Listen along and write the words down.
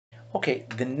Okay,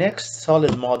 the next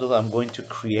solid model I'm going to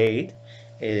create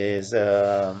is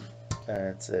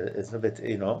it's a bit,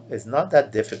 it's not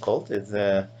that difficult.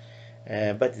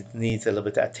 But it needs a little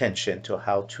bit of attention to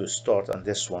how to start on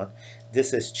this one.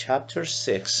 This is chapter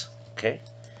 6. Okay,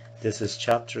 this is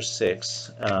chapter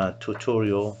 6,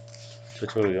 tutorial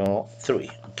 3.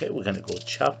 Okay, we're going to go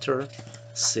chapter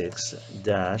 6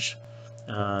 dash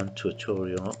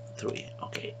tutorial 3.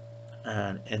 Okay,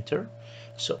 and enter.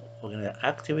 So we're going to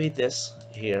activate this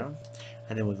here,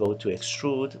 and then we go to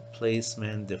extrude,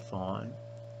 placement define,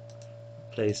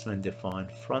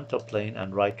 frontal plane,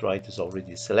 and right is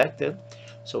already selected.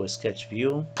 So sketch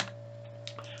view,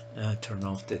 turn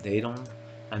off the datum,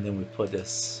 and then we put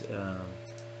this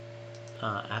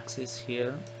axis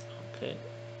here. Okay,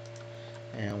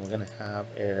 and we're gonna have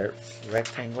a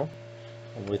rectangle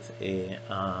with a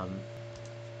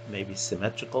maybe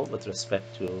symmetrical with respect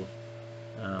to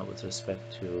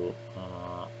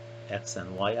x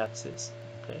and y axis.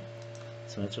 Okay,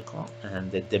 symmetrical,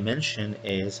 and the dimension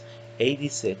is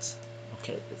 86.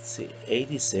 Okay, let's see,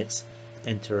 86,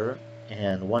 enter,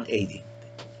 and 180.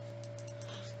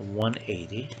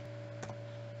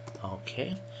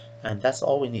 Okay, and that's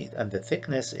all we need, and the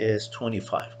thickness is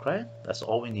 25, correct? That's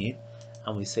all we need,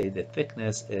 and we say the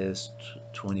thickness is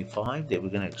 25. Then we're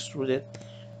going to extrude it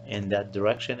in that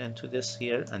direction into this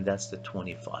here, and that's the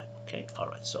 25. Okay, all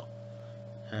right, so,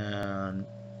 and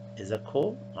is that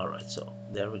cool? All right, so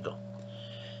there we go.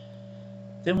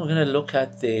 Then we're going to look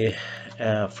at the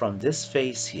from this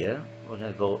face here, we're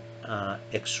going to go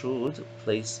extrude,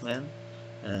 placement,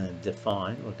 and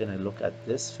define. We're going to look at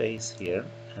this face here,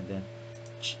 and then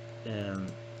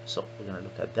so we're going to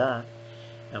look at that,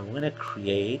 and we're going to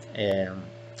create a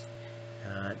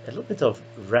little bit of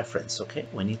reference. Okay,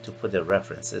 we need to put a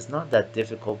reference. It's not that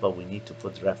difficult, but we need to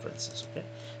put references. Okay,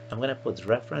 I'm going to put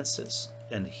references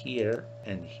in here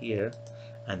and here,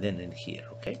 and then in here.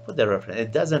 Okay, put the reference.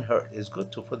 It doesn't hurt. It's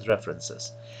good to put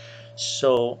references.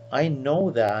 So I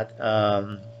know that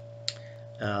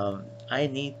I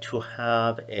need to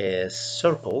have a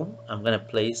circle. I'm going to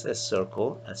place a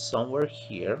circle somewhere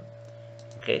here.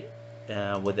 Okay,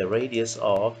 with a radius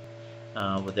of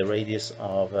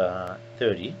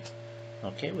 30.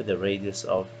 Okay, with a radius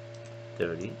of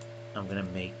 30. I'm going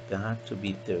to make that to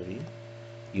be 30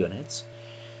 units.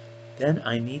 Then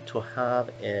I need to have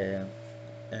a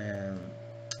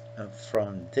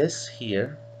from this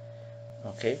here,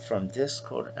 okay, from this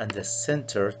corner and the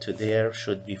center to there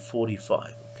should be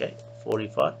 45. Okay,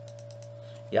 45.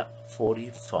 Yeah,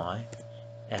 45.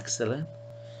 Excellent.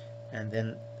 And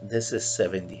then this is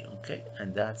 70. Okay,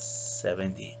 and that's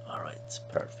 70. All right,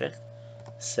 perfect.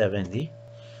 70.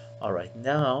 All right,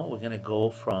 now we're gonna go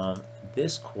from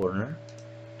this corner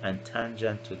and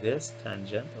tangent to this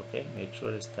tangent. Okay, make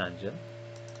sure it's tangent,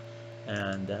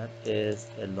 and that is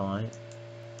a line.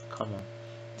 Come on,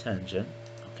 tangent.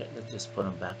 Okay, let's just put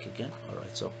them back again. All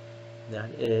right, so that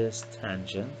is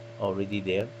tangent already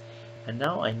there, and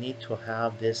now I need to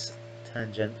have this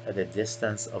tangent at a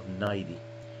distance of 90.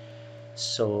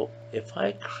 So if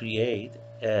I create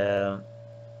a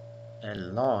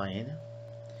line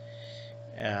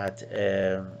at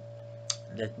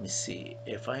let me see,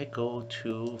 if I go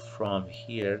to from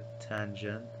here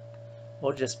tangent,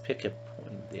 or just pick a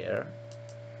point there,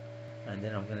 and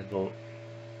then I'm going to go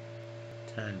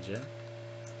tangent,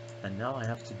 and now I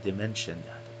have to dimension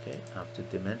that. Okay, I have to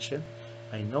dimension.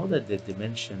 I know that the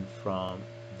dimension from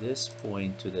this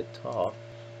point to the top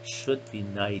should be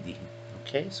 90.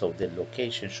 Okay, so the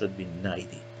location should be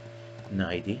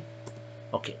 90.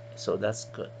 Okay, so that's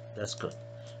good. That's good.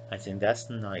 I think that's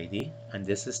 90, and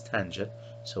this is tangent,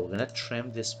 so we're gonna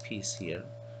trim this piece here.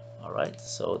 All right,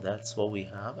 so that's what we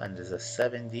have, and there's a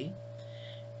 70,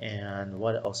 and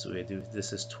what else do we do?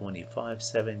 This is 25,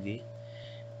 70,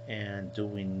 and do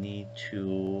we need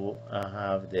to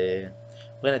have the,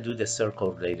 we're gonna do the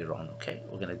circle later on. Okay,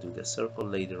 we're gonna do the circle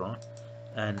later on,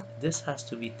 and this has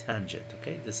to be tangent.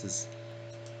 Okay, this is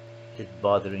it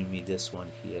bothering me, this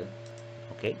one here.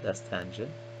 Okay, that's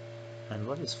tangent. And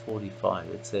what is 45?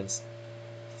 It says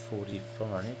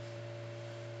 45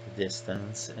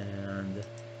 distance, and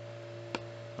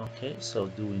okay, so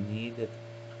do we need it?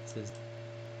 It says,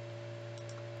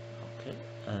 okay,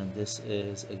 and this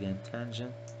is again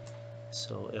tangent,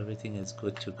 so everything is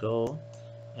good to go,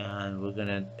 and we're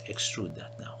gonna extrude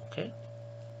that now. Okay,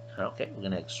 we're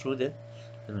gonna extrude it,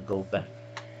 then we go back,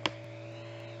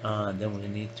 then we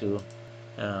need to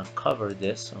cover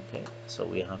this. Okay, so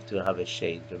we have to have a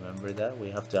shade. Remember that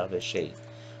we have to have a shade,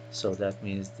 so that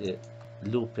means the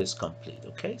loop is complete.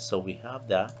 Okay, so we have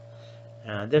that,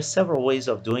 and there's several ways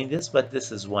of doing this, but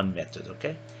this is one method.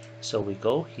 Okay, So we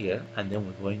go here, and then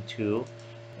we're going to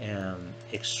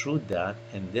extrude that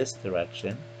in this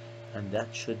direction, and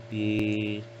that should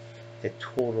be, the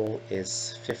total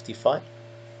is 55,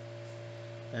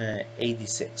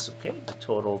 86. Okay, the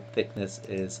total thickness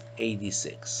is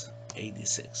 86,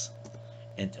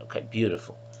 and okay,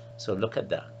 beautiful. So look at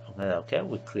that. Okay,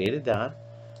 we created that.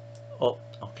 Oh,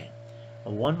 okay.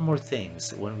 One more thing.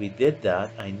 So when we did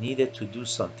that, I needed to do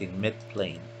something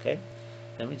mid-plane. Okay,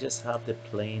 let me just have the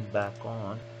plane back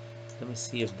on. Let me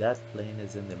see if that plane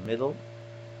is in the middle.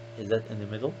 Is that in the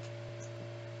middle?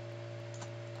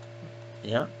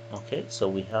 Yeah. Okay, so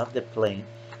we have the plane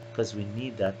because we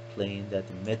need that plane, that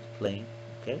mid-plane.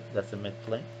 Okay, that's the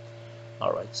mid-plane.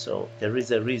 All right, so there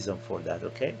is a reason for that.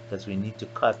 Okay, because we need to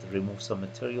remove some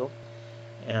material,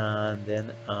 and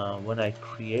then when I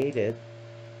created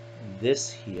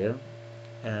this here,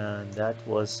 and that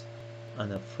was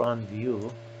on a front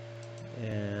view,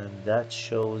 and that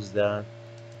shows that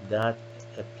that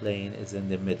plane is in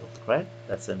the middle, right?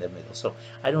 That's in the middle. So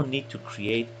I don't need to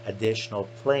create additional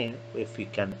plane if we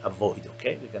can avoid.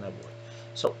 Okay, we can avoid.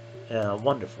 So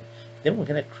wonderful. Then we're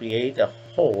going to create a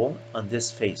hole on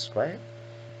this face, right?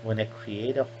 When I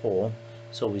create a hole,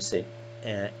 so we say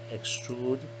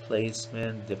extrude,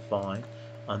 placement, define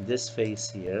on this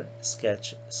face here,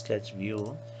 sketch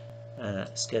view,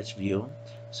 sketch view.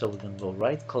 So we're going to go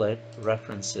right click,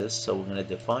 references. So we're going to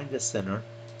define the center,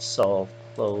 solve,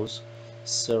 close,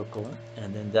 circle,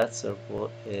 and then that circle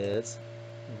is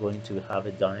going to have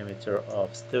a diameter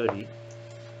of 30.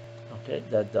 Okay,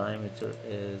 that diameter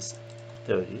is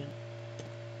 30.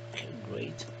 Okay,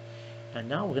 great. And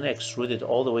now we're going to extrude it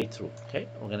all the way through. Okay,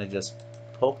 we're going to just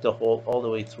poke the hole all the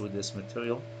way through this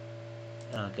material.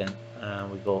 Again,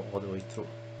 we go all the way through,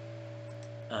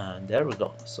 and there we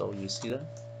go. So you see that?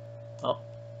 Oh,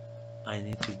 I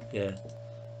need to get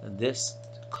this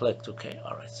clicked. Okay,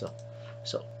 all right.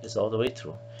 So it's all the way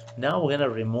through. Now we're going to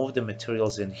remove the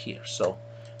materials in here. So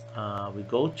we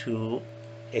go to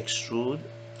extrude,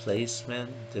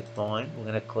 placement, define. We're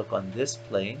going to click on this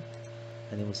plane,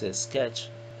 and then we say sketch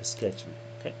view.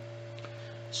 Okay,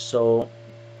 so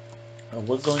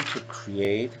we're going to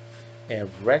create a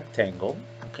rectangle.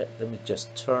 Okay, let me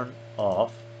just turn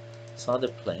off some of the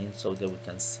plane so that we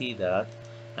can see that,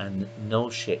 and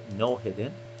no shape, no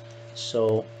hidden.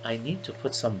 So I need to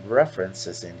put some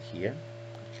references in here.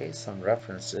 Okay, some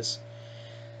references.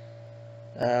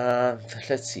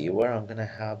 Let's see where I'm gonna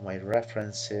have my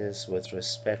references with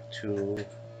respect to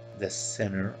the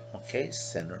center. Okay,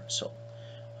 center. So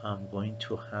I'm going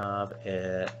to have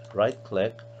a right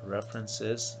click,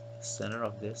 references, center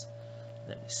of this.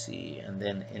 Let me see, and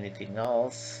then anything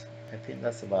else. I think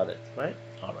that's about it, right?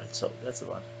 All right, so that's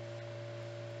about it.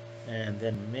 And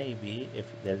then maybe if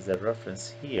there's a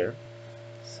reference here,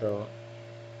 so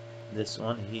this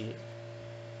one here.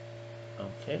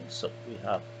 Okay, so we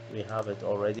have it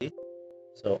already.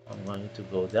 So I'm going to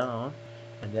go down,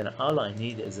 and then all I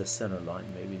need is a center line,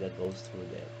 maybe that goes through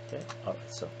there. Okay, all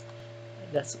right, so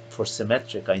that's for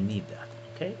symmetric. I need that.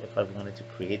 Okay, if I wanted to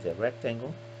create a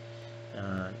rectangle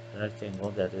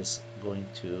that is going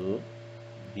to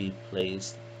be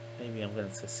placed, maybe I'm going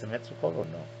to say symmetrical or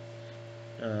no.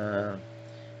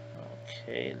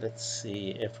 Okay, let's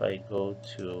see if I go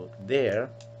to there,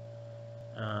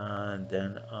 and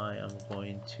then I am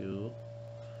going to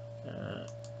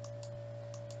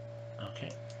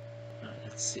okay,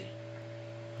 let's see,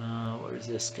 where is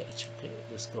the sketch? Okay,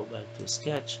 let's go back to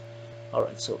sketch. All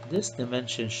right, so this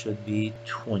dimension should be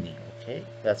 20. Okay,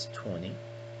 that's 20,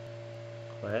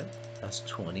 correct? That's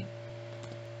 20,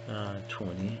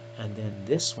 20, and then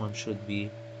this one should be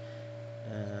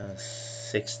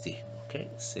 60. Okay,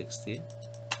 60,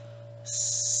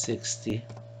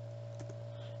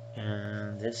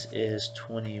 and this is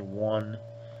 21.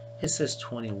 It says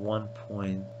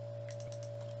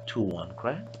 21.21,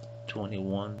 correct?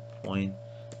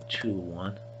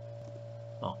 21.21.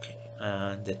 Okay,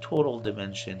 and the total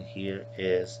dimension here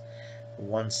is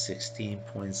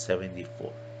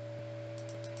 116.74.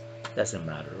 Doesn't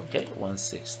matter. Okay,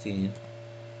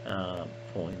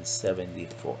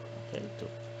 116.74. Okay,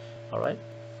 all right,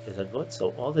 is that good?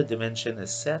 So all the dimension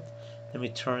is set. Let me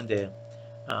turn the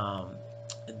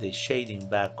shading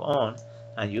back on,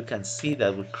 and you can see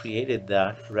that we created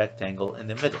that rectangle in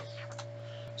the middle.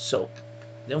 So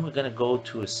then we're going to go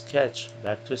to sketch,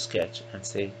 back to sketch, and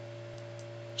say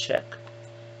check,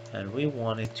 and we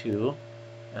wanted to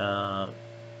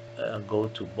go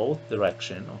to both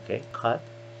direction. Okay, cut,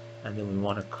 and then we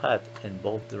want to cut in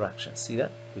both directions. See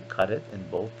that? We cut it in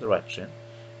both direction,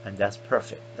 and that's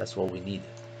perfect. That's what we needed.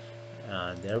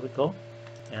 There we go.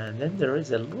 And then there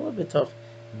is a little bit of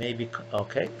maybe.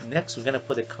 Okay, next we're going to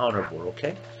put a counter bore.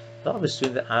 Okay, a lot of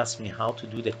students ask me how to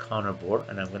do the counter bore,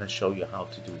 and I'm going to show you how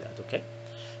to do that. Okay,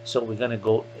 so we're going to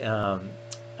go um,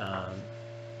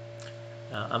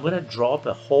 I'm going to drop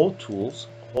a hole tools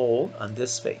hole on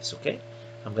this space. Okay,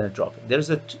 I'm going to drop it.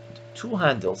 There's two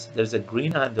handles. There's a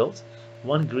green handles.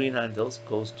 One green handles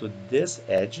goes to this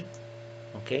edge,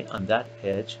 okay, on that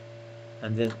edge,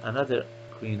 and then another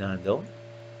green handle.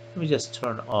 Let me just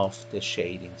turn off the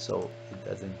shading so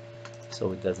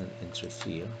it doesn't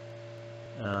interfere.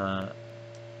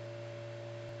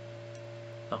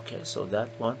 Okay, so that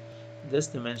one, this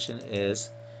dimension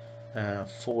is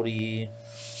 42.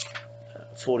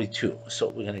 So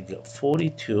we're gonna go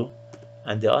 42,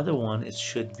 and the other one it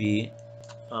should be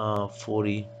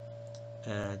 40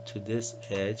 to this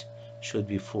edge should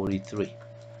be 43.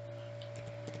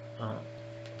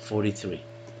 43.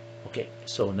 Okay,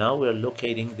 so now we're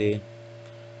locating the,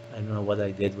 I don't know what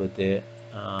I did with the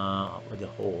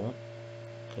hole.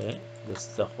 Okay, this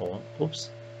is the hole. Oops.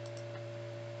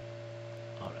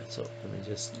 All right, so let me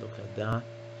just look at that,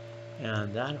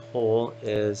 and that hole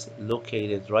is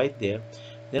located right there.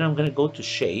 Then I'm going to go to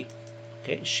shape.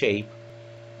 Okay, shape,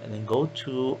 and then go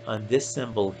to this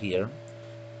symbol here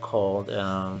called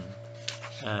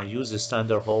use the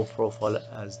standard hole profile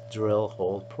as drill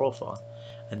hole profile,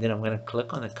 and then I'm going to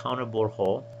click on the counter bore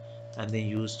hole and then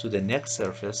use to the next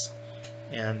surface,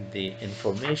 and the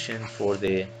information for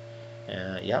the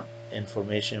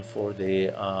information for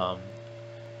the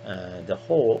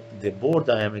hole, the bore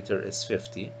diameter is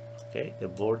 50. Okay, the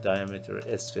bore diameter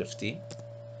is 50,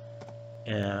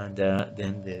 and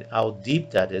then how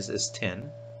deep that is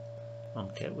 10.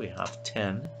 Okay, we have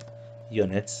 10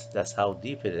 units. That's how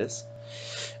deep it is.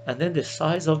 And then the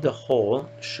size of the hole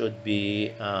should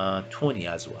be 20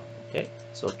 as well. Okay,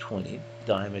 so 20,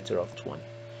 diameter of 20.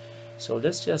 So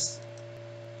let's just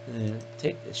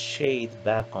take the shade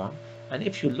back on, and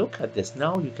if you look at this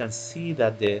now, you can see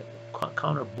that the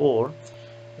counter bore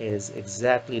is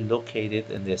exactly located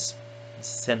in this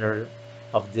center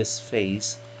of this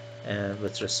face, and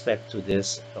with respect to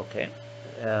this, okay,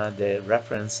 the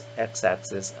reference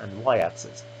x-axis and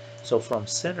y-axis. So from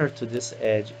center to this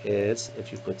edge is,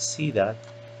 if you could see that,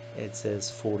 it says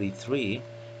 43,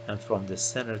 and from the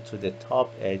center to the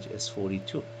top edge is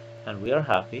 42, and we are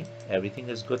happy. Everything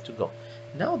is good to go.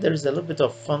 Now there is a little bit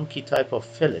of funky type of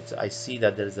fillet. I see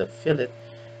that there is a fillet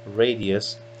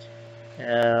radius.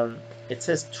 It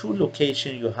says two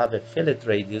location you have a fillet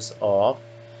radius of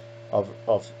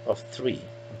 3.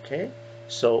 Okay,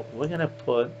 so we're gonna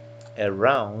put a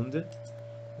round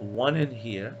one in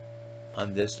here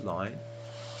on this line.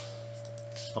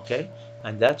 Okay,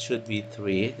 and that should be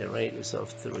 3, the radius of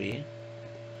 3.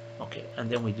 Okay, and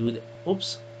then we do the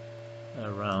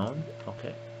around.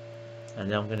 Okay, and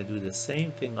then I'm going to do the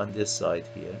same thing on this side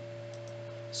here.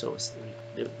 So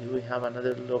do we have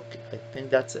another look? I think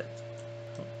that's it.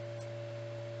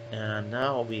 And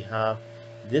now we have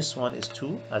this one is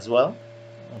 2 as well.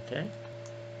 Okay,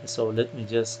 so let me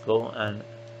just go and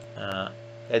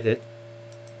edit.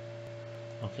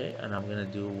 Okay, and I'm going to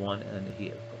do 1 in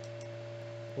here.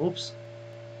 Oops.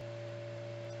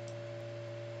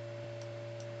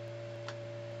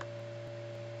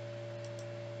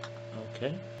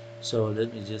 Okay, so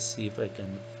let me just see if I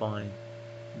can find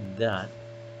that.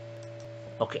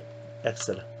 Okay,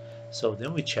 excellent. So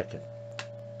then we check it.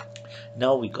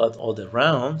 Now we got all the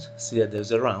rounds. See that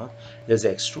there's a round. There's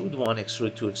extrude 1,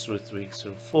 extrude 2, extrude 3,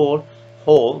 extrude 4.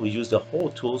 Hole, we use the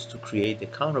hole tools to create the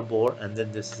counter bore, and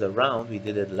then this is a round. We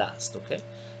did it last. Okay,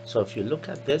 so if you look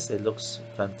at this, it looks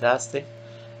fantastic,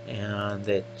 and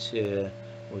that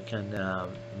we can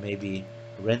maybe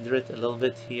render it a little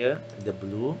bit here, the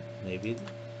blue, maybe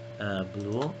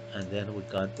blue, and then we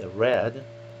got the red.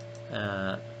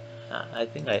 I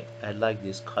think I like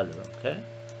this color. Okay,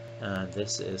 and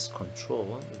this is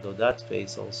control. We go that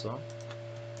face also.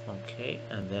 Okay,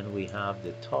 and then we have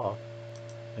the top,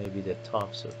 maybe the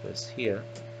top surface here,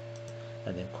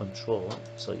 and then control,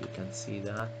 so you can see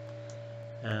that.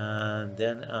 And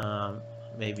then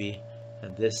maybe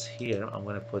this here, I'm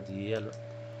going to put the yellow,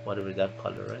 whatever that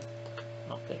color is.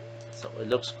 Okay, so it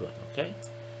looks good. Okay,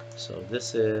 so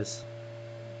this is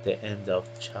the end of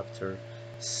chapter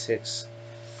 6,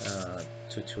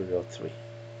 tutorial 3.